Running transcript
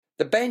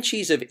The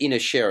Banshees of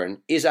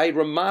Inisherin is a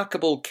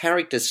remarkable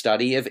character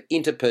study of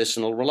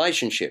interpersonal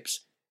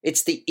relationships.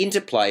 It's the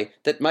interplay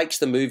that makes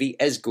the movie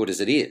as good as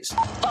it is.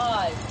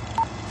 5,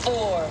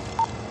 4,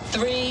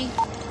 3,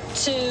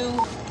 2,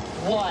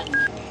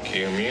 1.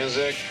 Cue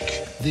music.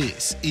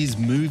 This is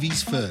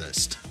Movies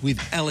First with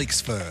Alex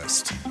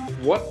First.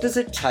 What does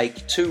it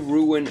take to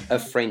ruin a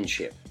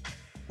friendship?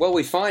 Well,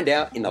 we find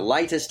out in the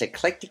latest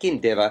eclectic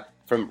endeavour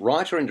from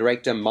writer and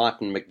director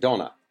Martin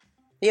McDonagh.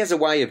 He has a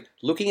way of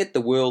looking at the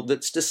world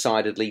that's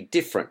decidedly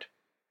different.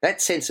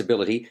 That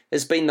sensibility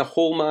has been the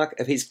hallmark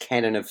of his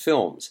canon of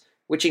films,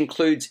 which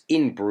includes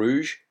In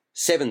Bruges,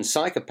 7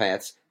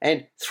 Psychopaths,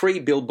 and 3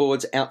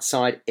 Billboards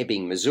Outside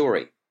Ebbing,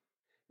 Missouri.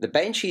 The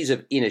Banshees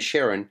of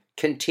Inisherin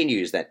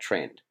continues that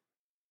trend.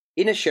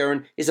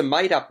 Inisherin is a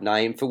made-up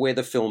name for where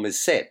the film is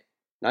set,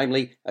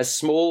 namely a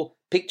small,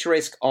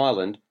 picturesque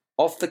island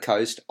off the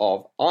coast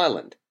of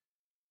Ireland.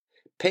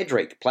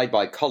 Pedrick, played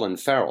by Colin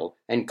Farrell,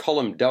 and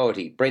Colm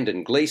Doherty,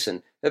 Brendan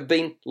Gleeson, have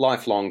been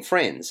lifelong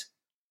friends.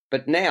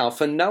 But now,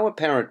 for no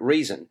apparent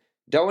reason,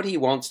 Doherty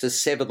wants to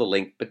sever the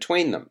link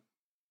between them.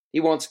 He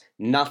wants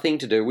nothing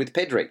to do with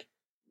Pedrick.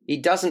 He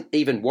doesn't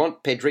even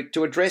want Pedrick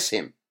to address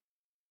him.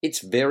 It's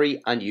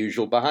very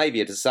unusual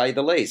behaviour, to say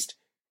the least,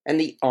 and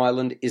the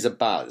island is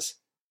abuzz.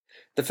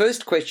 The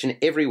first question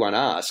everyone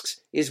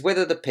asks is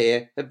whether the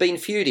pair have been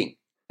feuding,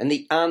 and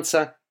the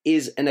answer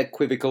is an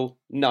equivocal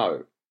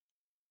no.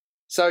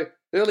 So,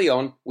 early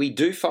on, we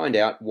do find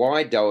out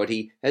why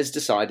Doherty has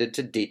decided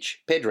to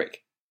ditch Pedrick.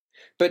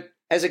 But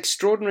as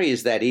extraordinary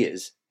as that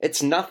is,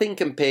 it's nothing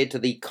compared to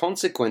the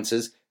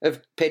consequences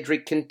of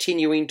Pedrick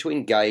continuing to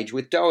engage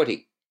with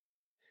Doherty.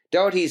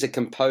 Doherty is a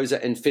composer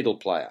and fiddle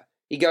player.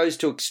 He goes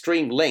to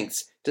extreme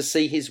lengths to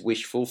see his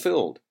wish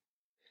fulfilled.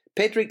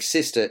 Pedrick's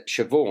sister,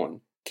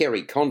 Siobhan,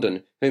 Kerry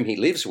Condon, whom he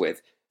lives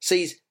with,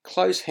 sees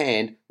close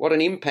hand what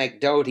an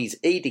impact Doherty's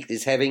edict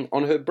is having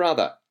on her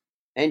brother,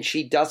 and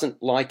she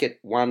doesn't like it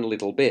one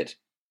little bit.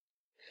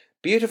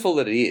 Beautiful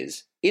that it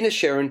is,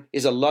 Inisherin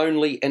is a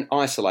lonely and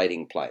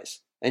isolating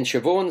place, and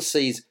Siobhan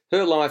sees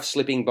her life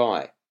slipping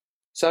by,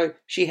 so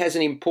she has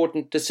an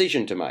important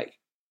decision to make.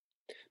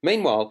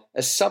 Meanwhile,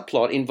 a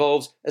subplot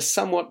involves a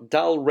somewhat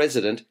dull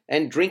resident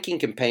and drinking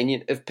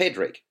companion of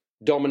Pedrick,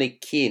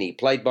 Dominic Kearney,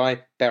 played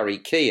by Barry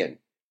Keoghan,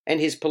 and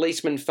his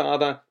policeman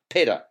father,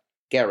 Pedder,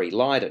 Gary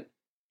Lydon.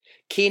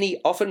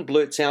 Kearney often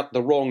blurts out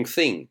the wrong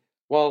thing,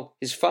 while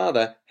his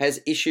father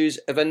has issues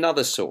of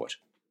another sort.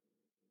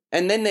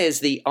 And then there's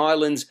the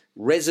island's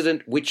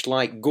resident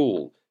witch-like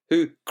ghoul,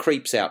 who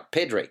creeps out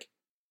Pedrick.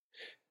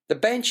 The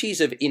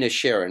Banshees of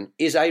Inisherin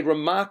is a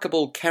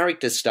remarkable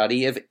character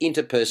study of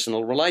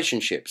interpersonal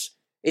relationships.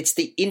 It's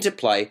the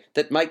interplay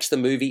that makes the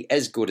movie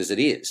as good as it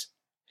is.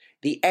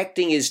 The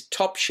acting is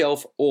top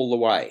shelf all the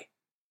way.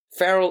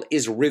 Farrell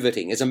is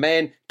riveting as a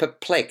man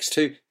perplexed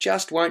who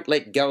just won't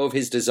let go of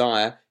his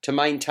desire to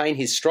maintain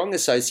his strong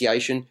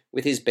association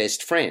with his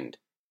best friend.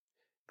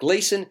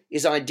 Gleeson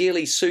is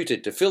ideally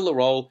suited to fill the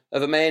role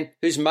of a man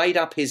who's made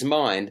up his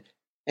mind,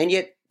 and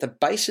yet the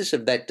basis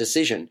of that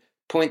decision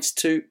points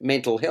to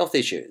mental health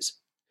issues.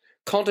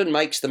 Condon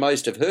makes the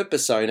most of her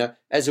persona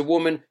as a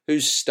woman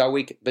who's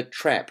stoic but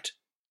trapped.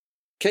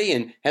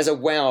 Keoghan has a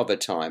wow of a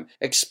time,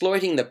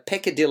 exploiting the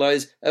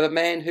peccadilloes of a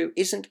man who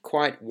isn't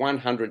quite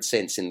 100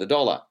 cents in the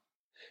dollar.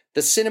 The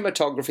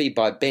cinematography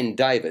by Ben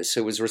Davis,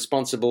 who was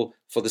responsible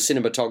for the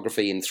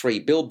cinematography in 3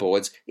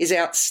 Billboards, is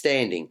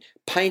outstanding,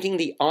 painting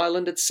the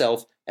island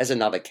itself as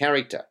another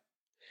character.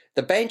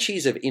 The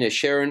Banshees of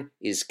Inisherin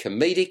is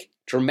comedic,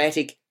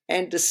 dramatic,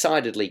 and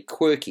decidedly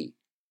quirky.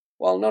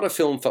 While not a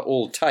film for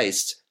all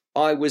tastes,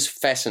 I was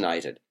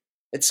fascinated.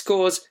 It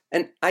scores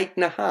an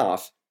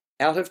 8.5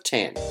 out of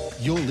 10.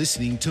 You're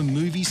listening to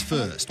Movies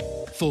First.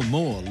 For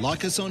more,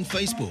 like us on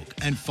Facebook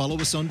and follow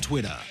us on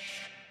Twitter.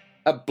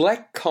 A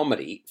black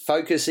comedy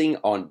focusing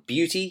on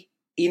beauty,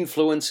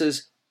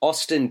 influences,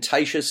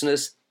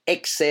 ostentatiousness,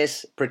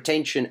 excess,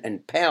 pretension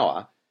and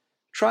power,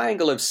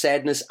 Triangle of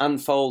Sadness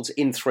unfolds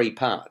in 3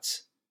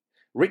 parts.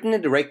 Written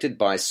and directed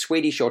by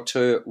Swedish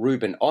auteur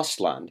Ruben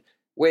Östlund,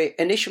 we're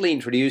initially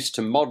introduced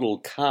to model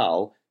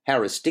Carl,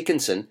 Harris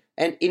Dickinson,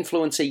 and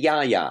influencer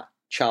Yaya,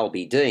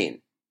 Charlby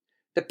Dean.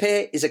 The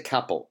pair is a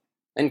couple,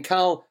 and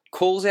Carl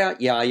calls out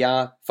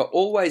Yaya for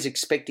always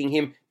expecting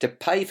him to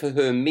pay for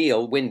her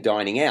meal when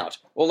dining out,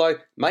 although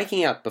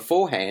making out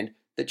beforehand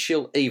that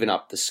she'll even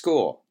up the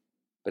score.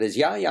 But as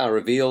Yaya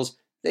reveals,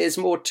 there's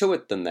more to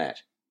it than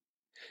that.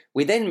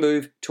 We then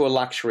move to a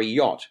luxury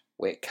yacht,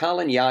 where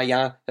Carl and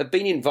Yaya have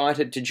been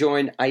invited to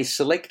join a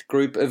select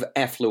group of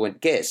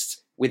affluent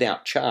guests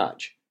without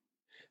charge.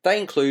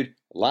 They include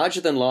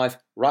larger-than-life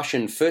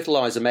Russian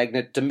fertilizer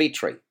magnate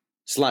Dmitry,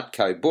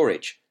 Zlatko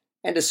Buric,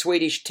 and a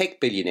Swedish tech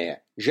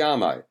billionaire,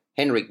 Jarmo,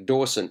 Henrik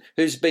Dawson,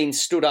 who's been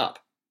stood up.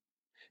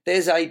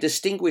 There's a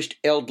distinguished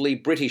elderly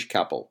British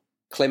couple,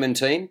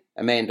 Clementine,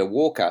 Amanda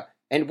Walker,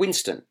 and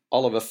Winston,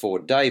 Oliver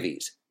Ford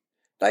Davies.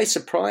 They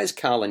surprise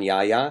Carl and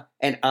Yaya,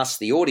 and us,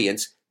 the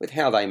audience, with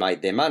how they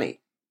made their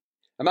money.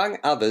 Among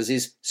others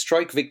is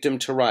stroke victim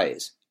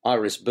Therese,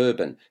 Iris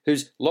Bourbon,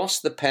 who's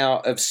lost the power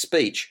of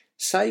speech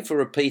save for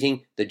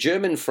repeating the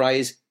German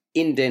phrase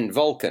in den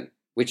Wolken,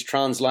 which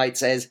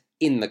translates as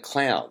in the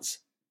clouds.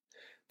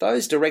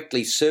 Those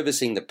directly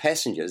servicing the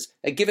passengers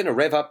are given a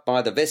rev up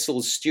by the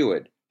vessel's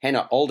steward,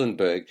 Hannah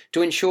Oldenburg,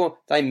 to ensure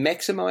they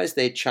maximise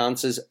their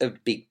chances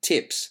of big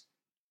tips.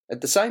 At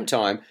the same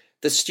time,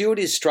 the steward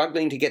is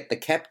struggling to get the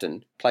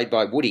captain, played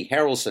by Woody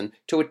Harrelson,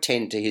 to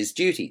attend to his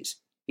duties.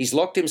 He's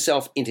locked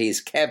himself into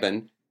his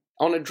cabin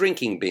on a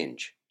drinking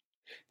binge.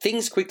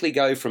 Things quickly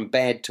go from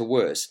bad to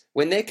worse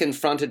when they're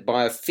confronted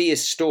by a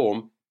fierce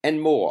storm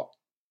and more.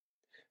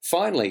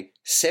 Finally,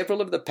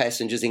 several of the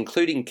passengers,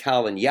 including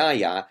Carl and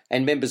Yaya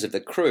and members of the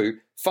crew,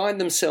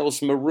 find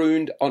themselves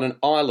marooned on an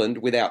island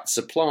without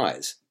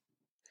supplies.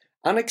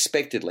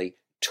 Unexpectedly,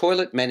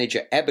 toilet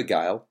manager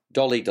Abigail,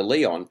 Dolly de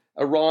Leon,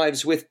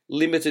 arrives with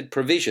limited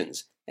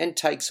provisions and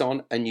takes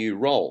on a new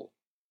role.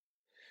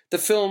 The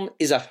film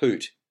is a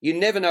hoot. You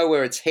never know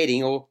where it's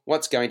heading or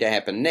what's going to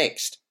happen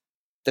next.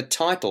 The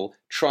title,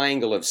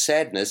 Triangle of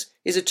Sadness,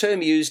 is a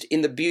term used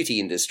in the beauty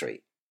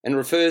industry and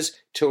refers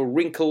to a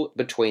wrinkle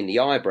between the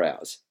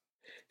eyebrows.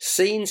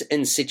 Scenes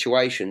and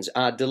situations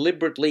are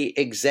deliberately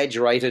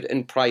exaggerated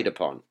and preyed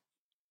upon.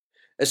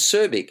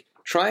 Acerbic,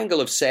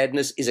 Triangle of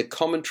Sadness is a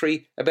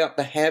commentary about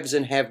the haves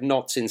and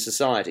have-nots in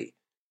society,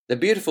 the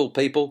beautiful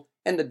people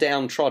and the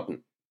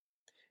downtrodden.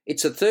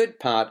 It's a third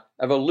part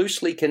of a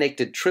loosely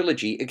connected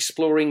trilogy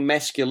exploring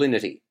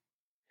masculinity.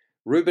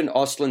 Ruben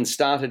Östlund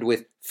started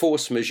with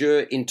Force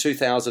Majeure in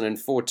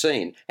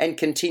 2014 and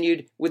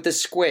continued with The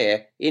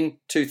Square in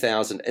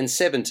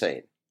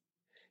 2017.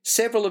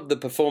 Several of the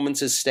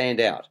performances stand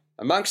out,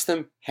 amongst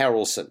them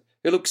Harrelson,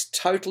 who looks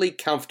totally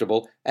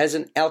comfortable as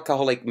an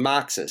alcoholic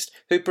Marxist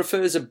who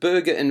prefers a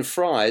burger and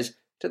fries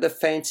to the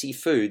fancy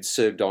foods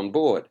served on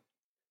board.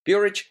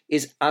 Burich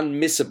is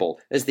unmissable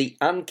as the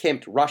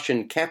unkempt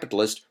Russian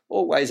capitalist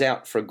always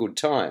out for a good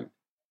time.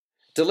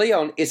 De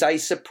Leon is a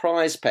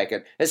surprise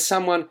packet as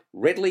someone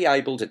readily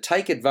able to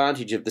take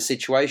advantage of the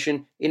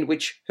situation in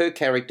which her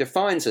character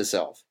finds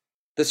herself.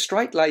 The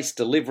straight-laced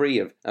delivery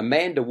of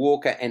Amanda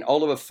Walker and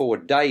Oliver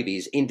Ford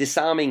Davies in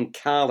disarming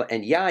Carl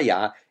and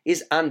Yaya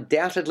is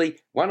undoubtedly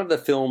one of the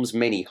film's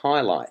many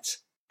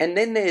highlights. And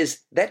then there's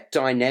that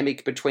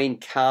dynamic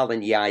between Carl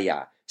and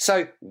Yaya,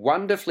 so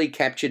wonderfully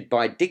captured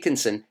by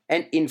Dickinson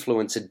and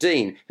influencer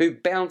Dean, who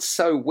bounce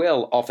so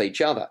well off each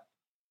other.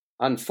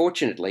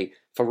 Unfortunately,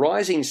 for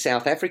rising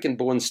South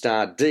African-born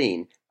star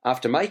Dean,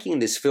 after making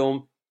this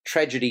film,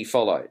 tragedy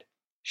followed.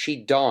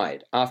 She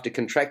died after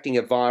contracting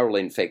a viral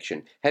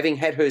infection, having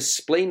had her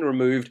spleen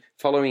removed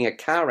following a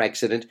car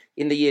accident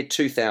in the year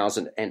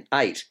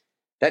 2008.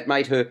 That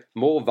made her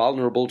more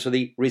vulnerable to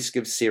the risk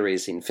of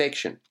serious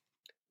infection.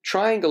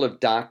 Triangle of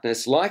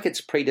Darkness, like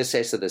its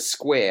predecessor The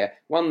Square,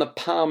 won the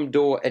Palme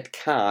d'Or at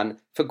Cannes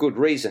for good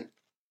reason.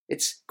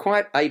 It's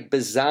quite a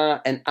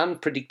bizarre and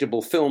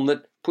unpredictable film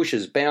that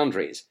pushes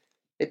boundaries.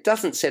 It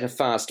doesn't set a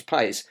fast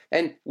pace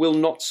and will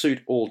not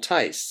suit all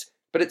tastes,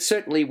 but it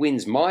certainly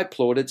wins my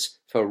plaudits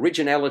for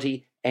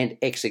originality and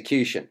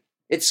execution.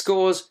 It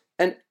scores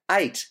an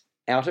 8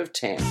 out of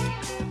 10.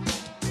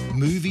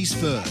 Movies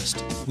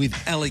First with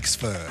Alex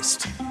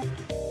First.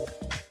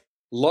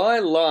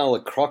 Lyle,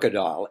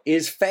 Crocodile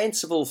is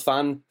fanciful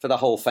fun for the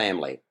whole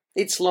family.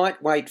 It's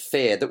lightweight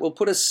fare that will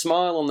put a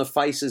smile on the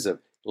faces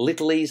of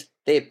littlies,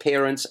 their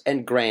parents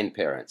and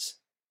grandparents.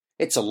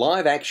 It's a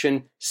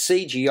live-action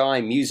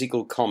CGI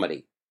musical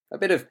comedy, a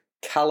bit of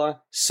colour,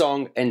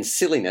 song and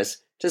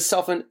silliness to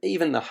soften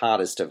even the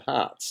hardest of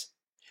hearts.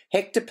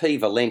 Hector P.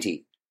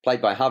 Valenti,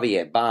 played by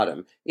Javier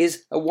Bardem,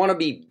 is a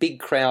wannabe big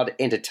crowd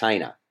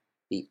entertainer,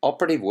 the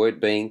operative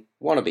word being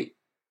wannabe.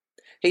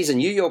 He's a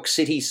New York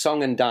City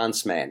song and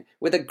dance man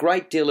with a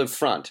great deal of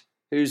front,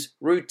 whose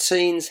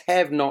routines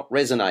have not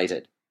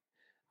resonated.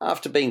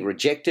 After being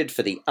rejected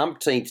for the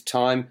umpteenth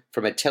time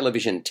from a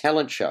television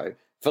talent show,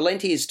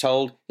 Valenti is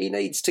told he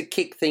needs to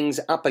kick things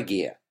up a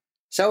gear.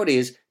 So it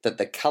is that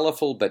the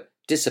colourful but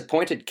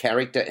disappointed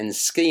character and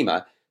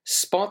schemer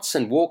spots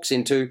and walks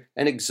into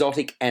an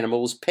exotic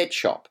animal's pet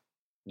shop.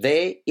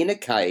 There, in a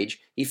cage,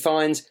 he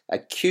finds a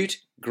cute,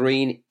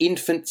 green,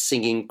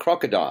 infant-singing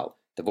crocodile,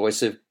 the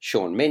voice of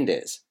Shawn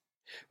Mendes.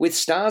 With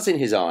stars in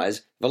his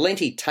eyes,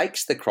 Valenti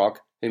takes the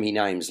croc, whom he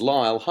names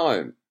Lyle,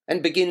 home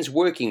and begins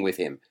working with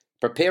him,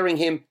 preparing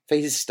him for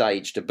his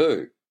stage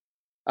debut.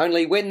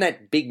 Only when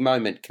that big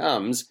moment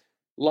comes,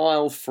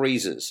 Lyle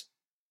freezes.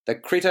 The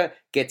critter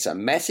gets a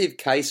massive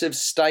case of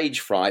stage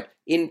fright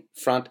in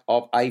front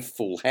of a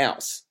full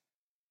house.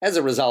 As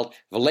a result,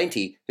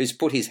 Valenti, who's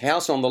put his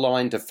house on the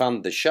line to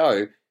fund the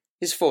show,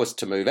 is forced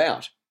to move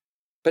out.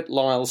 But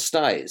Lyle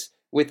stays,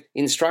 with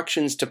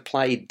instructions to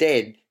play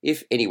dead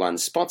if anyone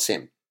spots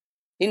him.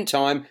 In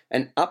time,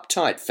 an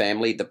uptight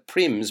family, the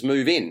Prims,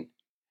 move in.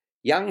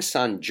 Young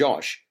son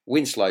Josh,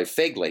 Winslow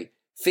Fegley,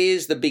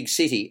 fears the big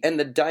city and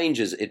the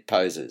dangers it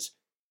poses.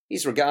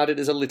 He's regarded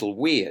as a little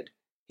weird.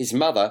 His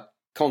mother,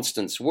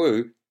 Constance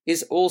Wu,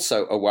 is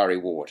also a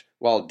worrywart,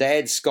 while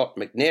Dad, Scott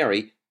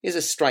McNary, is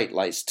a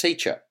straight-laced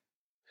teacher.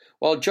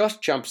 While Josh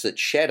jumps at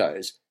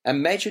shadows,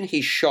 imagine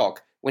his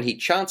shock when he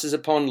chances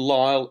upon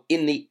Lyle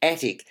in the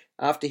attic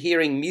after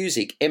hearing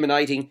music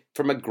emanating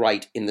from a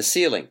grate in the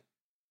ceiling.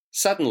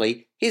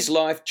 Suddenly, his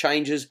life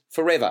changes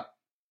forever,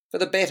 for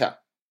the better.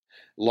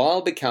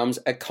 Lyle becomes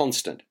a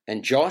constant,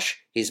 and Josh,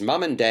 his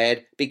mum and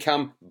dad,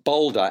 become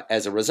bolder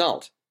as a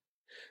result.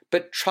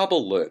 But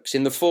trouble lurks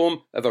in the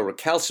form of a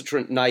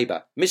recalcitrant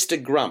neighbour,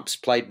 Mr. Grumps,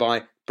 played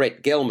by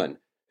Brett Gelman,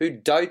 who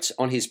dotes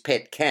on his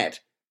pet cat,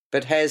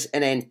 but has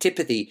an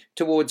antipathy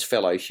towards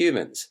fellow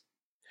humans.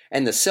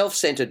 And the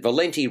self-centred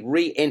Valenti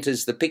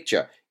re-enters the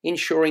picture,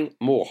 ensuring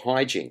more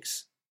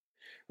hijinks.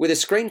 With a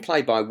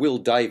screenplay by Will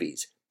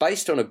Davies,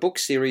 based on a book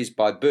series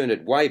by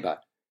Bernard Waber,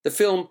 the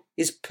film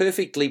is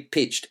perfectly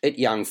pitched at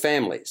young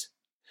families.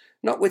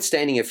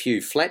 Notwithstanding a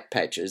few flat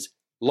patches,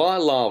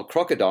 Lyle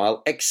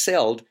Crocodile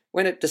excelled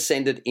when it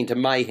descended into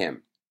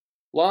mayhem.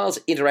 Lyle's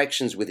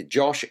interactions with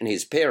Josh and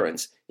his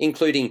parents,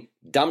 including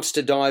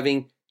dumpster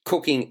diving,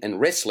 cooking and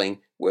wrestling,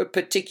 were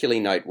particularly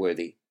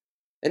noteworthy.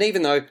 And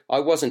even though I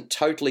wasn't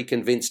totally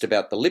convinced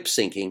about the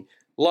lip-syncing,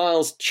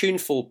 Lyle's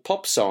tuneful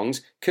pop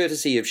songs,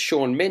 courtesy of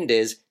Shawn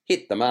Mendes,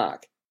 hit the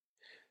mark.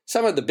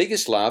 Some of the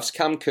biggest laughs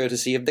come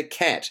courtesy of the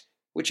cat,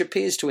 which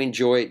appears to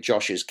enjoy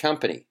Josh's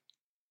company.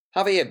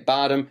 Javier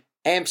Bardem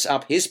amps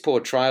up his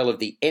portrayal of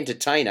the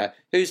entertainer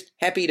who's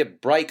happy to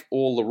break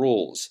all the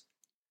rules.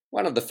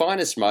 One of the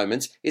finest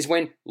moments is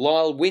when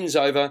Lyle wins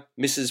over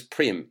Mrs.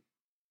 Prim,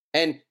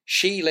 and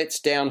she lets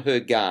down her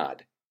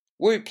guard.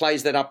 Wu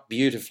plays that up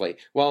beautifully,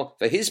 while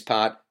for his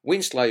part,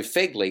 Winslow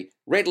Fegley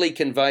readily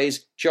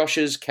conveys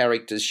Josh's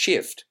character's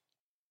shift.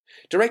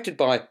 Directed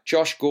by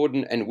Josh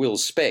Gordon and Will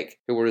Speck,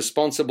 who were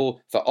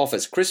responsible for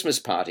Office Christmas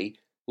Party,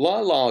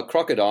 Lyle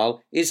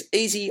Crocodile is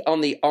easy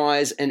on the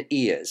eyes and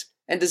ears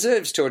and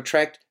deserves to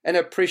attract an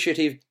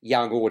appreciative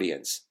young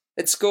audience.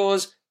 It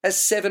scores a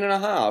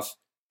 7.5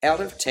 out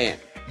of 10.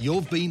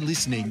 You've been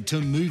listening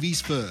to Movies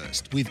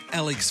First with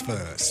Alex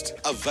First.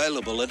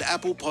 Available at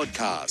Apple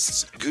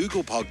Podcasts,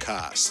 Google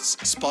Podcasts,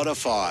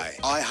 Spotify,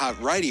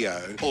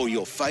 iHeartRadio, or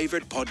your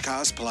favourite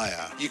podcast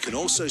player. You can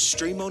also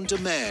stream on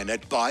demand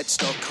at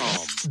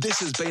Bytes.com. This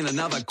has been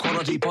another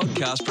quality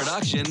podcast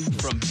production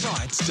from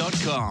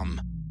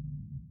Bytes.com.